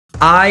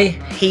I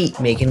hate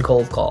making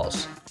cold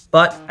calls,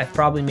 but I've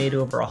probably made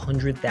over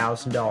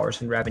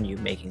 $100,000 in revenue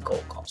making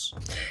cold calls.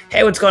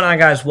 Hey, what's going on,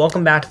 guys?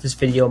 Welcome back to this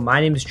video. My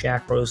name is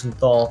Jack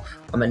Rosenthal.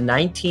 I'm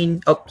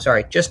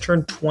a just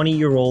turned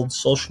 20-year-old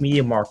social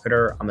media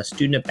marketer. I'm a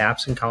student at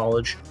Babson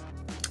College,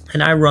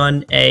 and I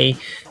run a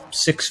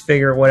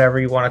six-figure,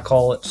 whatever you want to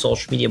call it,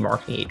 social media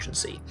marketing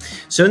agency.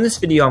 So in this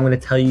video, I'm going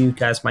to tell you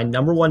guys my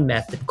 #1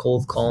 method,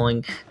 cold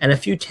calling, and a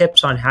few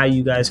tips on how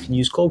you guys can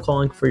use cold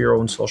calling for your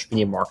own social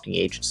media marketing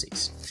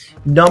agencies.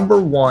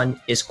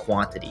 #1 is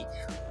quantity.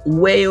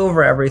 Way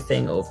over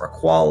everything, over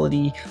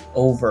quality,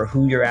 over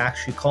who you're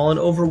actually calling,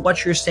 over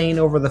what you're saying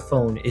over the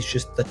phone. Is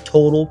just the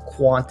total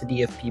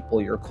quantity of people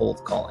you're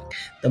cold calling.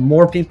 The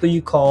more people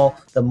you call,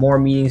 the more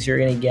meetings you're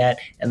going to get,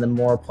 and the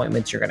more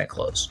appointments you're going to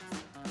close.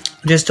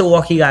 Just to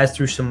walk you guys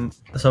through some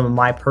of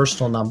my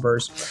personal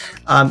numbers,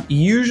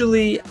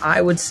 usually I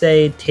would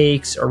say it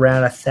takes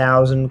around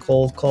 1,000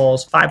 cold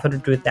calls,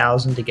 500 to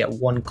 1,000 to get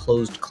one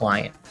closed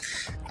client.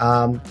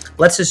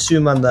 Let's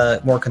assume on the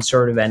more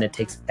conservative end it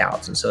takes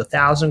 1,000. So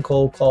 1,000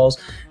 cold calls.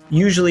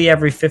 Usually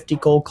every 50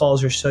 cold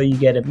calls or so you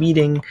get a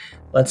meeting.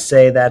 Let's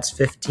say that's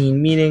 15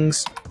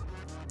 meetings,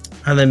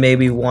 and then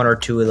maybe 1 or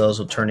 2 of those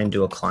will turn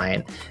into a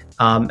client.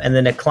 And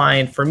then a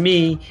client for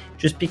me,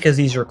 just because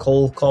these are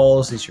cold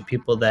calls, these are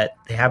people that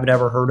they haven't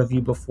ever heard of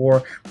you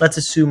before. Let's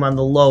assume on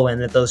the low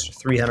end that those are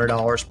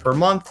 $300 per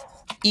month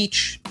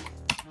each,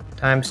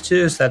 times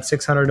 2, so that's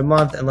 $600 a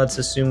month. And let's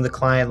assume the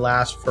client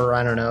lasts for,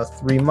 I don't know,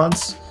 3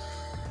 months.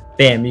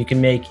 Bam, you can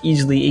make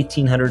easily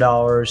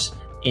 $1,800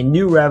 in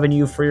new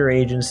revenue for your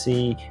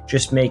agency,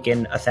 just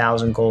making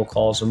 1,000 cold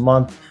calls a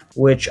month,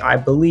 which I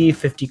believe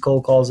 50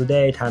 cold calls a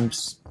day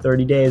times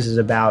 30 days is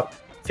about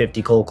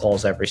 50 cold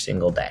calls every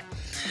single day,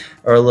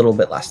 or a little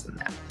bit less than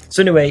that.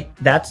 So anyway,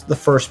 that's the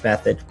first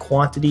method,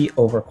 quantity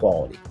over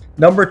quality.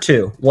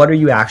 #2, what are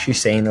you actually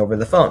saying over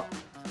the phone?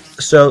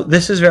 So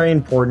this is very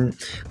important.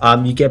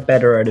 You get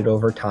better at it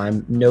over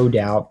time, no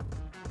doubt.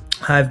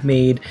 I've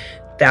made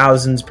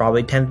thousands,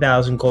 probably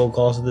 10,000 cold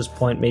calls at this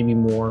point, maybe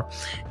more.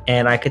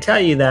 And I could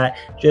tell you that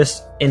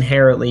just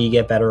inherently you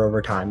get better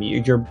over time.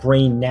 Your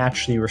brain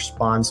naturally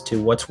responds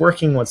to what's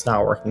working, what's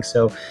not working.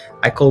 So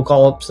I cold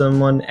call up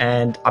someone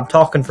and I'm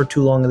talking for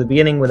too long in the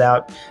beginning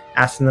without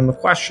asking them a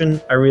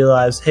question. I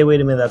realize, hey, wait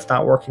a minute, that's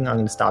not working. I'm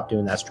going to stop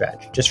doing that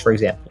strategy, just for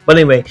example. But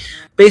anyway,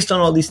 based on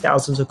all these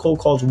thousands of cold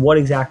calls, what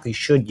exactly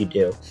should you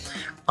do?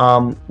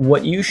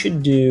 What you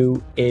should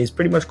do is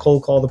pretty much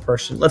cold call the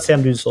person. Let's say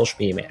I'm doing social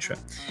media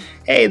management.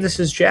 Hey, this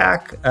is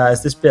Jack.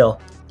 Is this Bill?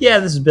 Yeah,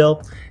 this is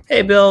Bill.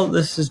 Hey, Bill,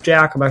 this is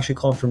Jack. I'm actually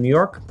calling from New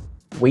York.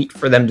 Wait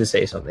for them to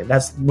say something.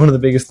 That's one of the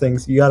biggest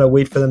things. You got to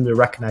wait for them to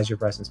recognize your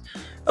presence.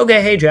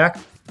 Okay, hey, Jack.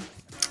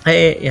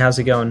 Hey, how's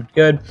it going?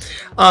 Good.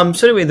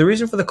 So anyway, the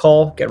reason for the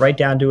call, get right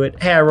down to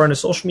it. Hey, I run a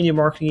social media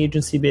marketing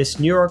agency based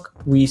in New York.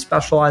 We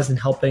specialize in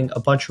helping a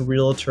bunch of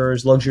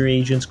realtors, luxury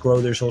agents grow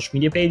their social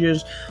media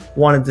pages.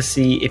 Wanted to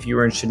see if you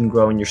were interested in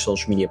growing your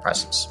social media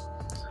presence.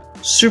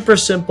 Super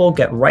simple,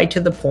 get right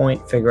to the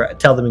point,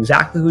 tell them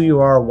exactly who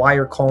you are, why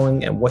you're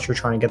calling, and what you're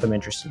trying to get them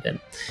interested in.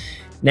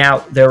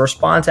 Now, their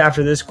response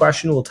after this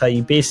question will tell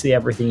you basically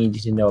everything you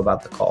need to know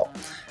about the call.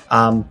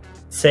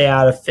 Say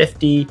out of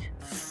 50,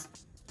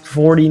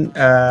 40,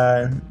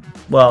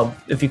 well,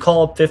 if you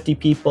call up 50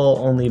 people,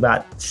 only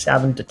about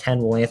 7 to 10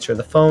 will answer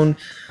the phone.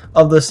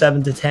 Of those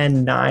 7 to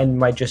 10, 9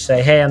 might just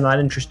say, hey, I'm not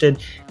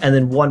interested. And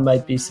then 1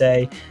 might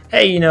say,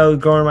 hey,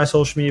 growing my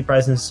social media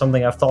presence is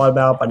something I've thought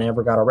about, but I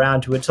never got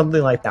around to it.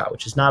 Something like that,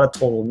 which is not a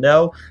total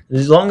no.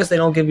 As long as they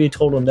don't give you a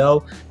total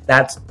no,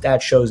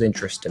 that shows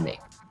interest to me.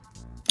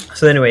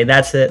 So anyway,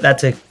 that's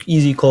a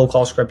easy cold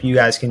call script you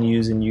guys can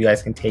use, and you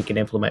guys can take and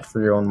implement for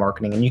your own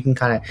marketing, and you can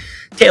kind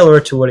of tailor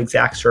it to what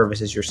exact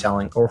services you're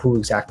selling or who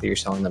exactly you're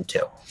selling them to.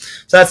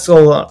 So that's tip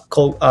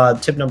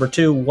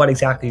 #2, what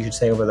exactly you should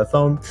say over the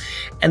phone.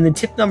 And then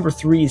tip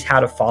 #3 is how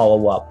to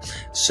follow up.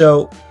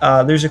 So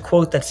there's a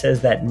quote that says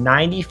that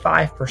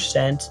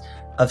 95%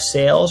 of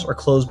sales are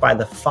closed by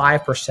the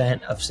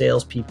 5% of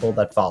salespeople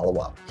that follow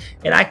up.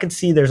 And I can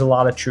see there's a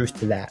lot of truth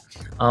to that.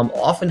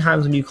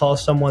 Oftentimes when you call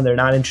someone, they're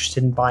not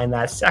interested in buying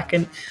that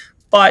second.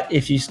 But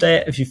if you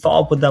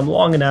follow up with them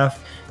long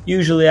enough,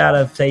 usually out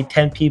of, say,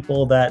 10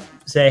 people that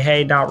say,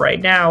 hey, not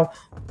right now,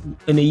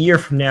 in a year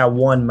from now,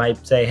 1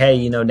 might say,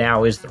 hey,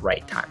 now is the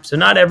right time. So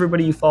not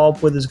everybody you follow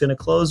up with is going to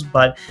close,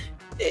 but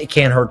it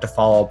can't hurt to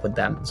follow up with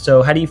them.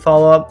 So how do you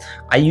follow up?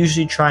 I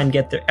usually try and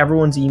get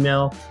everyone's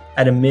email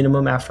at a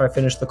minimum after I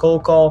finish the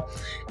cold call.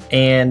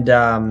 And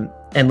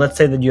let's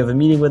say that you have a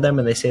meeting with them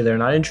and they say they're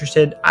not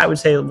interested. I would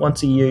say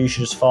once a year you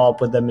should just follow up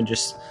with them and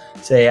just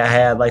say,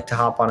 hey, I'd like to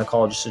hop on a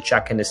call just to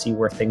check in to see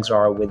where things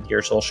are with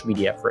your social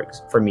media,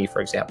 for me, for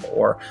example,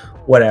 or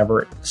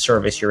whatever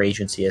service your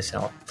agency is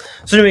selling.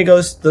 So anyway,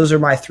 those are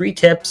my 3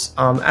 tips.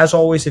 As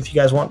always, if you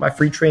guys want my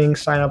free training,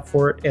 sign up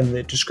for it in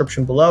the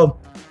description below.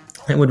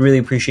 I would really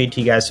appreciate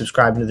you guys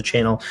subscribing to the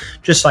channel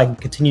just so I can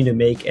continue to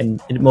make,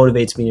 and it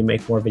motivates me to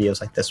make more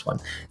videos like this one.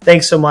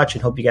 Thanks so much,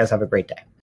 and hope you guys have a great day.